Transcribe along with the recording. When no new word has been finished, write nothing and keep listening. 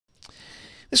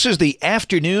This is the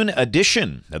afternoon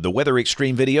edition of the Weather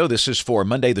Xtreme video. This is for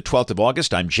Monday, the 12th of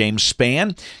August. I'm James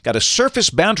Spann. Got a surface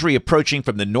boundary approaching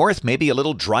from the north, maybe a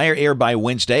little drier air by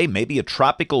Wednesday, maybe a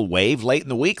tropical wave late in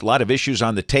the week. A lot of issues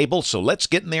on the table, so let's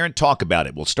get in there and talk about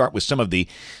it. We'll start with some of the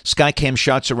Skycam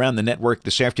shots around the network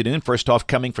this afternoon. First off,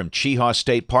 coming from Chehaw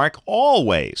State Park.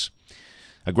 Always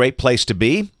a great place to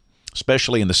be,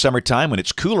 especially in the summertime when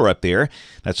it's cooler up there.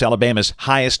 That's Alabama's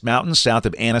highest mountain south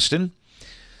of Anniston.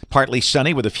 Partly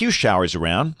sunny with a few showers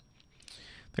around.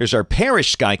 There's our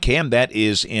parish Skycam. That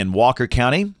is in Walker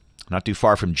County, not too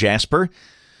far from Jasper.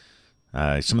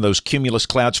 Some of those cumulus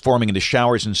clouds forming into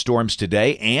showers and storms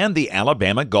today. And the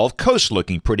Alabama Gulf Coast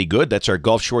looking pretty good. That's our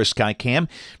Gulf Shore Skycam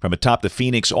from atop the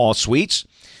Phoenix All Suites.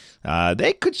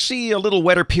 They could see a little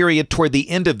wetter period toward the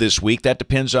end of this week. That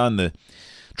depends on the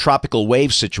tropical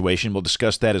wave situation. We'll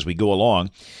discuss that as we go along.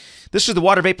 This is the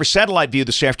water vapor satellite view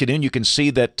this afternoon. You can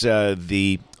see that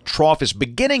the trough is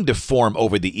beginning to form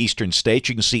over the eastern states.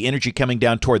 You can see energy coming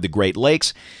down toward the Great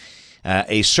Lakes.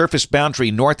 A surface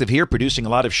boundary north of here producing a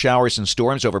lot of showers and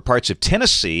storms over parts of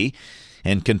Tennessee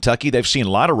and Kentucky. They've seen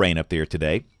a lot of rain up there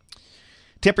today.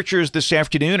 Temperatures this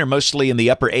afternoon are mostly in the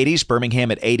upper 80s,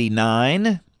 Birmingham at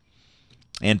 89.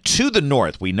 And to the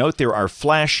north, we note there are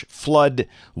flash flood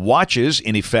watches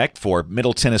in effect for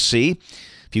Middle Tennessee.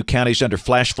 Few counties under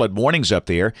flash flood warnings up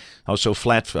there. Also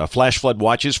flash flood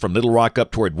watches from Little Rock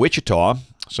up toward Wichita.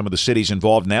 Some of the cities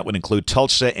involved in that would include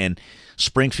Tulsa and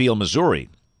Springfield, Missouri.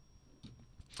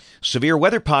 Severe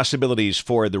weather possibilities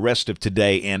for the rest of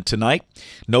today and tonight.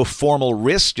 No formal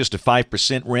risk, just a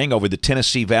 5% ring over the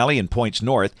Tennessee Valley and points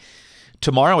north.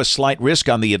 Tomorrow, a slight risk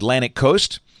on the Atlantic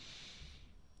coast.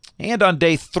 And on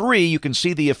day 3, you can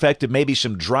see the effect of maybe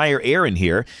some drier air in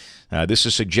here. This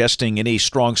is suggesting any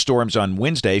strong storms on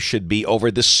Wednesday should be over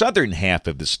the southern half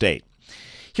of the state.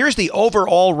 Here's the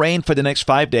overall rain for the next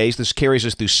 5 days. This carries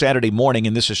us through Saturday morning,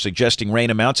 and this is suggesting rain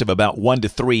amounts of about 1 to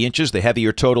 3 inches. The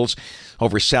heavier totals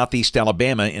over southeast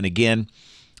Alabama. And again,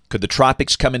 could the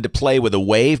tropics come into play with a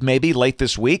wave maybe late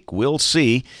this week? We'll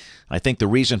see. I think the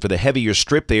reason for the heavier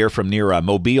strip there from near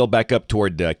Mobile back up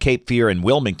toward Cape Fear and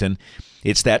Wilmington,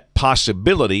 it's that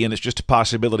possibility, and it's just a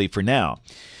possibility for now.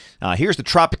 Here's the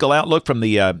tropical outlook from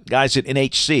the guys at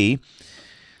NHC.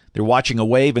 They're watching a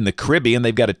wave in the Caribbean.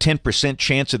 They've got a 10%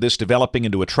 chance of this developing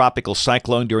into a tropical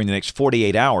cyclone during the next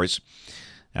 48 hours.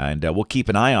 And we'll keep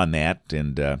an eye on that.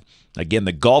 And again,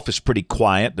 the Gulf is pretty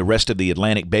quiet. The rest of the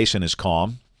Atlantic Basin is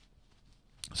calm.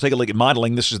 Let's take a look at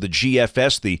modeling. This is the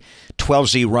GFS, the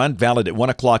 12Z run, valid at 1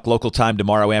 o'clock local time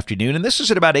tomorrow afternoon. And this is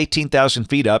at about 18,000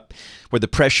 feet up, where the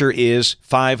pressure is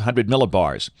 500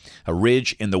 millibars. A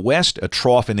ridge in the west, a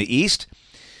trough in the east.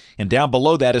 And down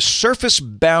below that, a surface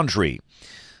boundary.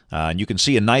 And you can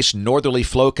see a nice northerly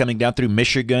flow coming down through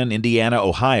Michigan, Indiana,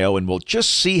 Ohio. And we'll just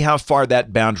see how far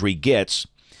that boundary gets.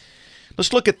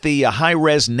 Let's look at the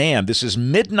high-res NAM. This is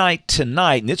midnight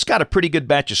tonight, and it's got a pretty good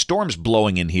batch of storms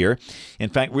blowing in here. In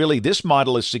fact, really, this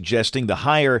model is suggesting the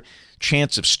higher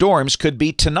chance of storms could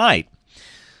be tonight.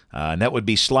 And that would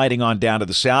be sliding on down to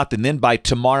the south. And then by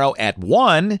tomorrow at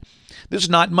 1, there's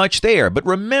not much there. But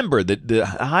remember that the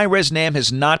high-res NAM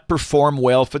has not performed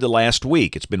well for the last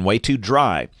week. It's been way too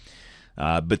dry.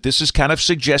 But this is kind of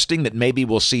suggesting that maybe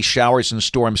we'll see showers and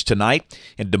storms tonight,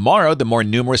 and tomorrow the more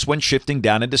numerous ones shifting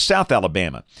down into South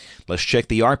Alabama. Let's check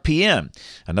the RPM,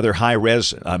 another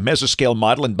high-res mesoscale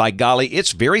model, and by golly,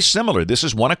 it's very similar. This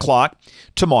is 1 o'clock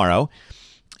tomorrow,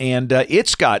 and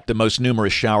it's got the most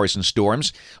numerous showers and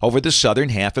storms over the southern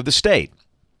half of the state.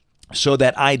 So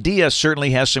that idea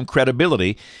certainly has some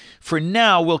credibility. For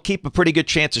now, we'll keep a pretty good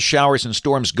chance of showers and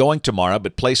storms going tomorrow,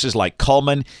 but places like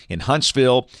Cullman and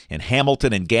Huntsville and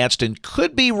Hamilton and Gadsden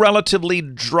could be relatively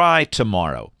dry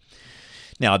tomorrow.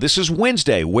 Now, this is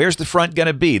Wednesday. Where's the front going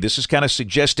to be? This is kind of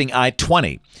suggesting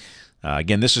I-20.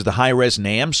 Again, this is the high-res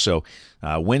NAM, so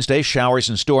Wednesday, showers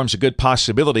and storms, a good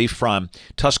possibility from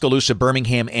Tuscaloosa,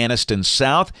 Birmingham, Anniston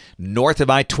south. North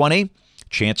of I-20,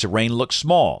 chance of rain looks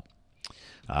small.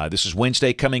 This is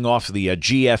Wednesday coming off the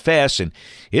GFS, and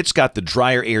it's got the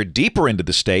drier air deeper into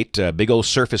the state. Big old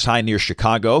surface high near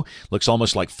Chicago. Looks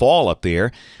almost like fall up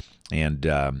there. And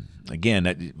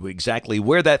again, exactly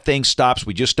where that thing stops,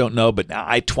 we just don't know, but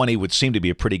I-20 would seem to be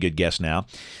a pretty good guess now.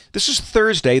 This is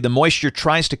Thursday. The moisture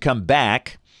tries to come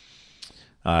back.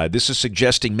 This is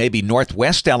suggesting maybe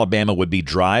northwest Alabama would be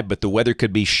dry, but the weather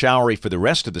could be showery for the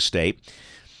rest of the state.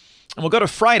 And we'll go to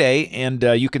Friday, and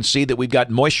you can see that we've got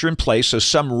moisture in place, so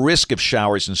some risk of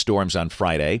showers and storms on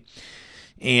Friday.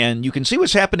 And you can see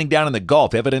what's happening down in the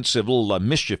Gulf, evidence of a little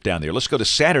mischief down there. Let's go to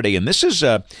Saturday, and this is,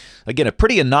 again, a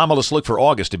pretty anomalous look for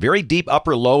August. A very deep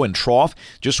upper low and trough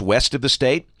just west of the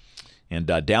state. And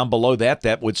down below that,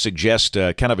 that would suggest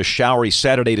kind of a showery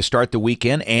Saturday to start the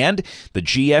weekend. And the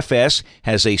GFS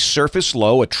has a surface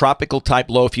low, a tropical type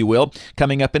low, if you will,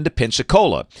 coming up into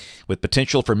Pensacola, with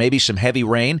potential for maybe some heavy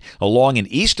rain along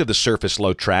and east of the surface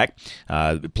low track.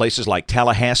 Places like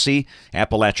Tallahassee,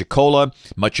 Apalachicola,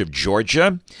 much of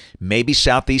Georgia, maybe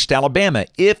southeast Alabama,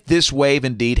 if this wave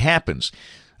indeed happens.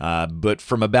 But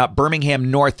from about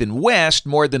Birmingham north and west,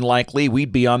 more than likely,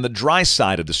 we'd be on the dry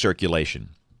side of the circulation.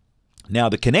 Now,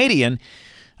 the Canadian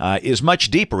is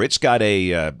much deeper. It's got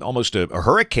almost a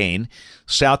hurricane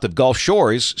south of Gulf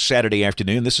Shores Saturday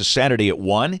afternoon. This is Saturday at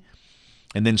 1.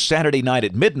 And then Saturday night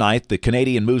at midnight, the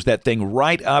Canadian moves that thing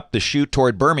right up the chute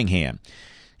toward Birmingham.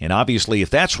 And obviously, if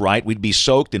that's right, we'd be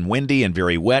soaked and windy and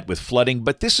very wet with flooding.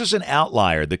 But this is an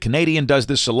outlier. The Canadian does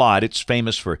this a lot. It's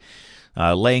famous for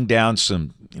laying down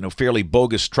some, fairly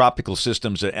bogus tropical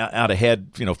systems out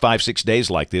ahead, 5-6 days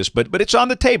like this. But it's on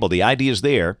the table. The idea is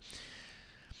there.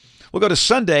 We'll go to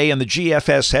Sunday, and the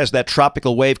GFS has that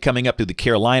tropical wave coming up through the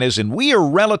Carolinas, and we are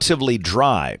relatively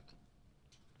dry.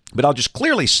 But I'll just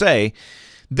clearly say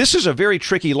this is a very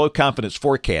tricky low-confidence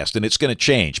forecast, and it's going to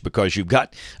change because you've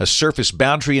got a surface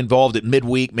boundary involved at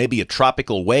midweek, maybe a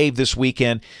tropical wave this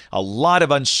weekend, a lot of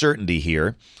uncertainty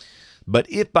here. But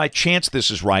if by chance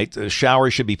this is right, the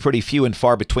showers should be pretty few and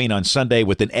far between on Sunday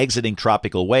with an exiting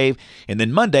tropical wave, and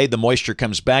then Monday the moisture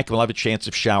comes back and we'll have a chance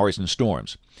of showers and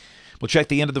storms. We'll check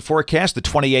the end of the forecast, the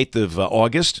 28th of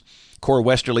August. Core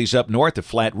westerlies up north, a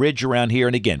flat ridge around here,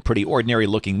 and again, pretty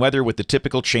ordinary-looking weather with the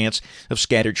typical chance of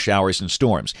scattered showers and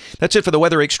storms. That's it for the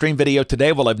Weather Xtreme video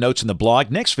today. We'll have notes in the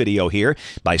blog. Next video here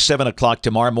by 7 o'clock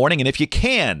tomorrow morning. And if you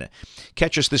can,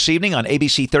 catch us this evening on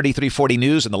ABC 3340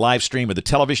 News and the live stream of the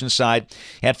television side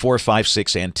at 4, 5,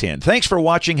 6, and 10. Thanks for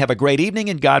watching. Have a great evening,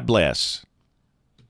 and God bless.